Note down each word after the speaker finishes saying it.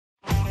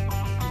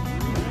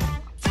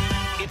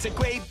It's a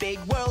great big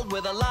world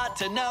with a lot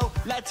to know.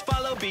 Let's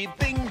follow beep,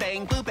 bing,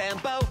 bang, boop, and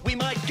bo. We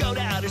might go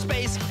to outer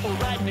space or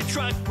ride in a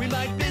truck. We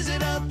might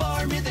visit a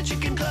farm, hear the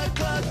chicken cluck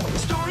cluck.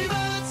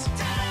 Storybots,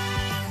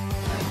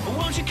 ta-da!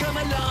 Won't you come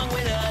along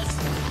with us?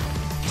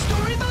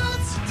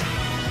 Storybots,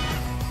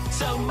 ta-da!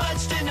 So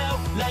much to know.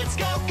 Let's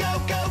go,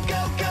 go, go,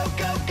 go, go,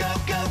 go, go,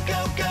 go,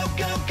 go, go,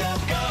 go, go,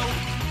 go.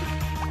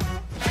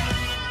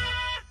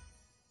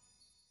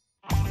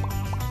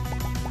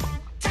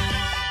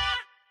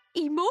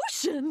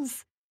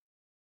 Emotions.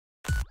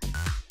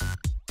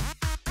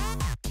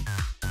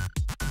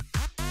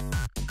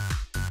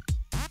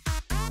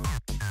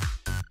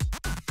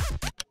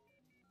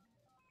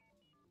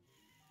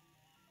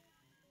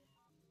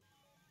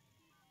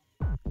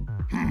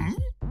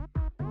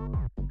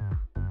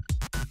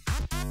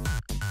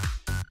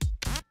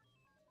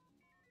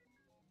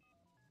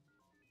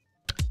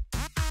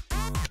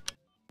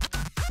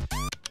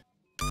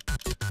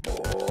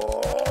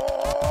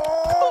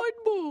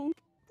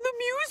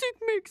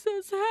 Makes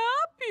us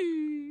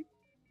happy.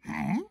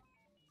 All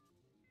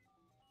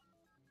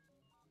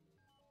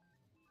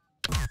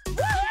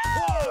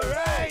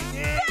right,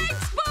 yeah.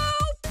 Thanks, Bo!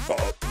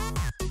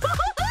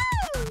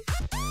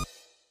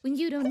 When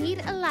you don't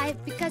need a life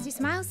because your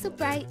smile's so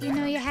bright, you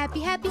know you're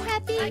happy, happy,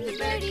 happy. Like the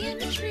birdie in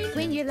the tree.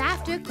 When your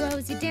laughter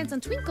grows, you dance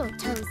on twinkle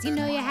toes, you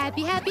know you're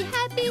happy, happy,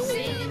 happy.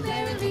 Singing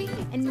merrily.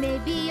 And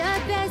maybe your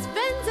best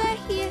friends are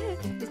here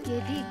to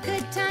give you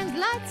good times,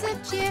 lots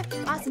of cheer.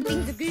 Awesome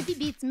things are groovy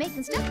beats,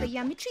 making stuff or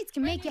yummy treats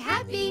can make you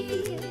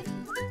happy.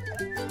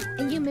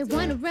 And you may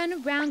want to run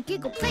around,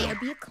 giggle, play, or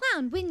be a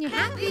clown when you're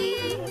happy.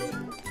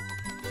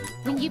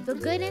 When you feel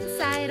good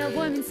inside, all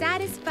warm and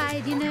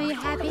satisfied, you know you're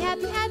happy,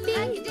 happy, happy.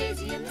 Like a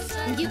daisy in the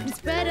sun. And you can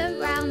spread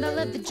around all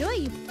of the joy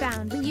you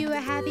found when you are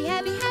happy,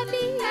 happy,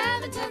 happy.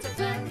 Having tons of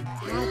fun.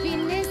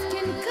 Happiness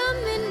can come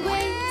in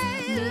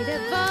waves, made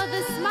of all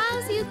the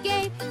smiles you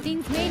gave.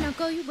 Things may not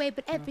go your way,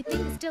 but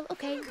everything is still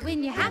okay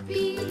when you're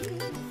happy.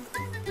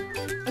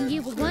 And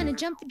you will want to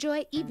jump for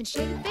joy, even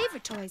share your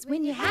favorite toys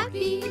when you're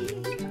happy.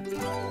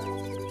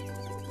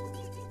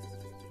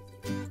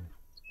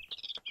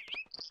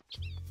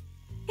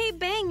 Hey,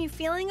 Bang, you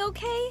feeling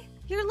okay?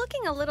 You're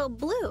looking a little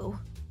blue.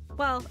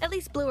 Well, at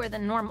least bluer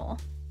than normal.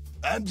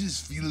 I'm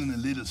just feeling a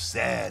little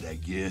sad, I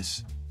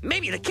guess.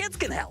 Maybe the kids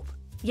can help.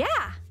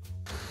 Yeah.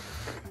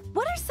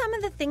 What are some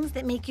of the things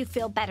that make you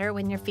feel better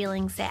when you're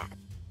feeling sad?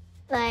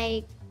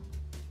 Like,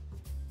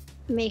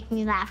 make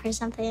me laugh or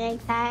something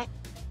like that.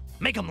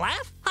 Make them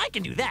laugh? I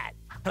can do that.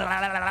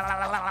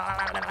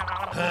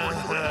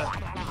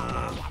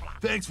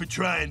 Thanks for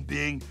trying,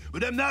 Bing,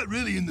 but I'm not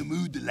really in the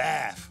mood to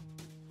laugh.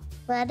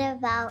 What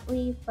about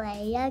we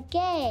play a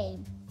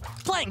game?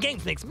 Playing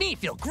games makes me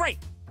feel great.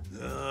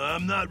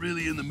 I'm not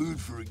really in the mood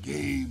for a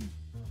game.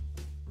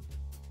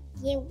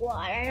 Get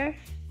water.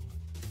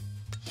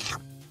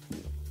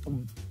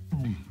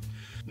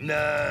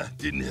 Nah,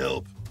 didn't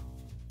help.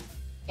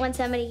 When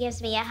somebody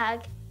gives me a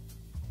hug.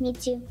 Me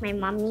too, my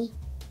mommy.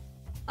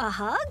 A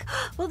hug?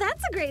 Well,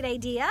 that's a great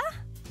idea.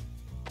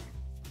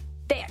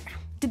 There.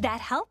 Did that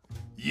help?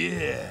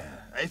 Yeah,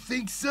 I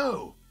think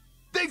so.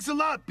 Thanks a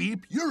lot,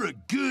 Beep. You're a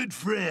good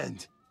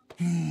friend.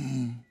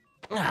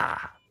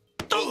 Ah.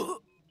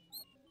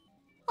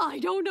 I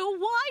don't know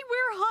why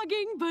we're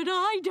hugging, but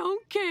I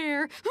don't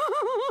care.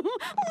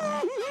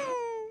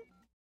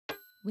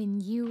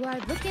 When you are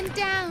looking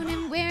down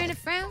and wearing a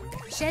frown,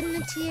 shedding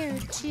a tear or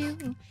two,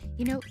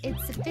 you know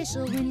it's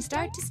official when you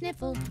start to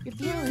sniffle, you're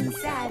feeling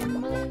sad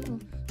and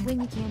blue. When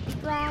you can't be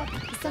glad,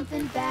 there's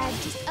something bad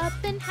just up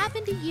and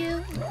happened to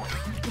you.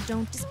 But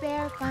don't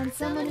despair, find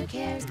someone who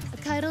cares. A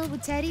cuddle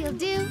with Teddy will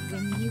do.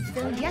 When you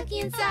feel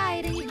yucky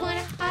inside and you want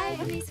to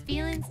hide these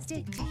feelings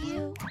stick to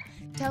you,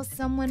 tell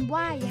someone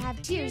why you have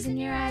tears in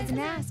your eyes and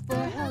ask for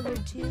a hug or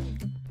two.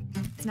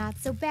 It's not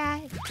so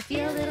bad to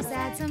feel a little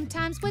sad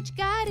sometimes. What you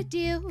gotta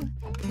do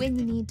when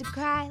you need to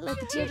cry, let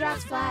the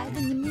teardrops fly.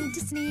 When you need to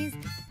sneeze,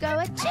 go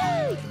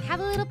achoo. You can have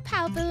a little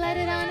pout, but let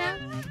it on out.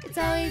 It's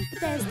always the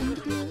best thing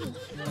to do.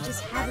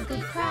 Just have a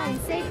good cry and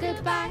say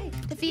goodbye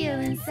to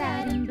feeling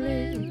sad and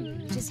blue.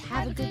 Just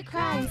have a good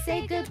cry and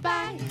say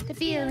goodbye to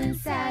feeling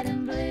sad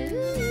and blue.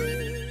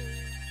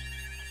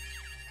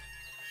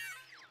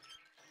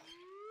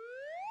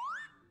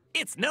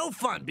 It's no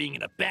fun being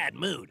in a bad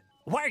mood.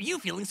 Why are you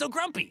feeling so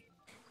grumpy?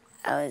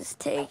 I was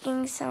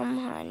taking some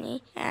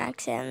honey and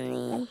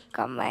accidentally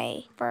got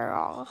my fur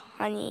all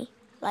honey,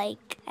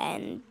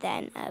 and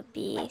then a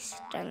bee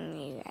stung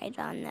me right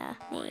on the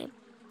nape.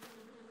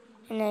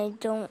 And I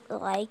don't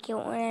like it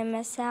when I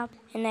mess up,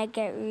 and I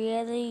get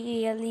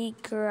really, really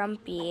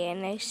grumpy,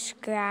 and I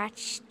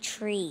scratch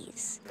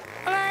trees.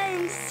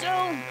 I'm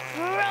so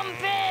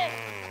grumpy!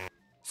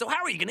 So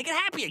how are you gonna get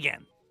happy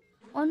again?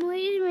 One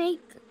way to make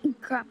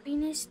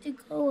grumpiness to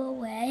go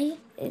away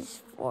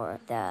is for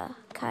the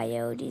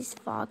coyotes,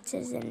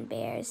 foxes, and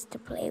bears to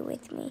play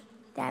with me.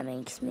 That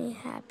makes me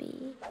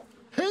happy.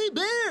 Hey,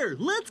 Bear,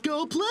 let's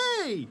go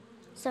play!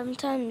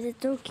 Sometimes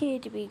it's okay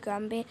to be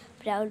grumpy,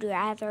 but I would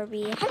rather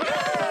be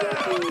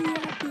happy,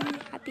 happy,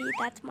 happy.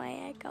 That's my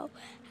echo.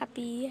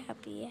 Happy,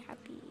 happy,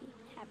 happy,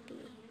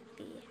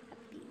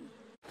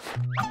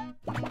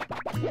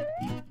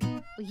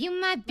 Well,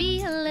 you might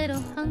be a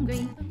little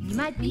hungry, you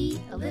might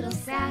be a little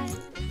sad,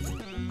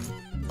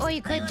 or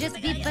you could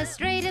just be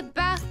frustrated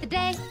about the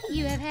day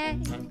you have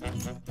had.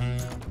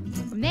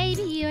 Or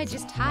maybe you're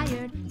just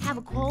tired, have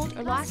a cold,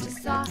 or lost a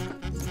sock,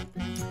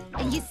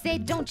 and you say,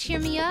 don't cheer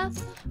me up,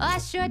 I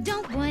sure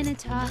don't want to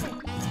talk.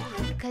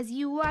 Cause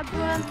you are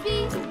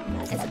grumpy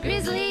as a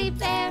grizzly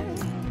bear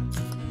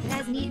that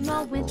hasn't eaten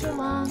all winter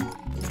long.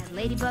 It has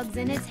ladybugs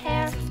in its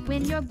hair.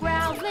 When you're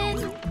growling,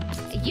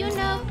 you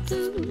know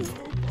who.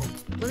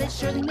 Well, it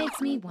surely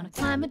makes me want to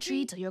climb a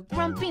tree till your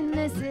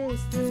grumpiness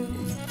is through.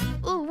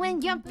 Ooh,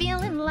 when you're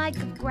feeling like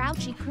a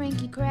grouchy,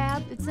 cranky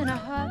crab that's in a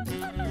hut,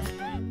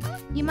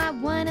 you might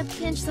want to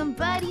pinch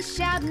somebody,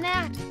 shout and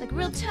act like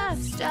real tough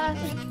stuff.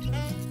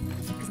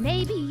 Cause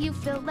maybe you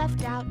feel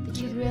left out, that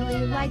you'd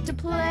really like to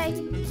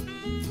play,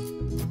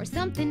 or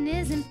something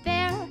isn't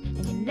fair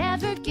and you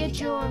never get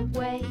your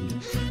way.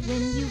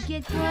 When you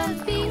get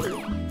grumpy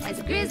as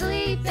a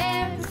grizzly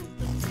bear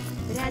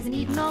that hasn't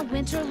eaten all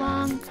winter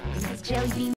long and has jelly beans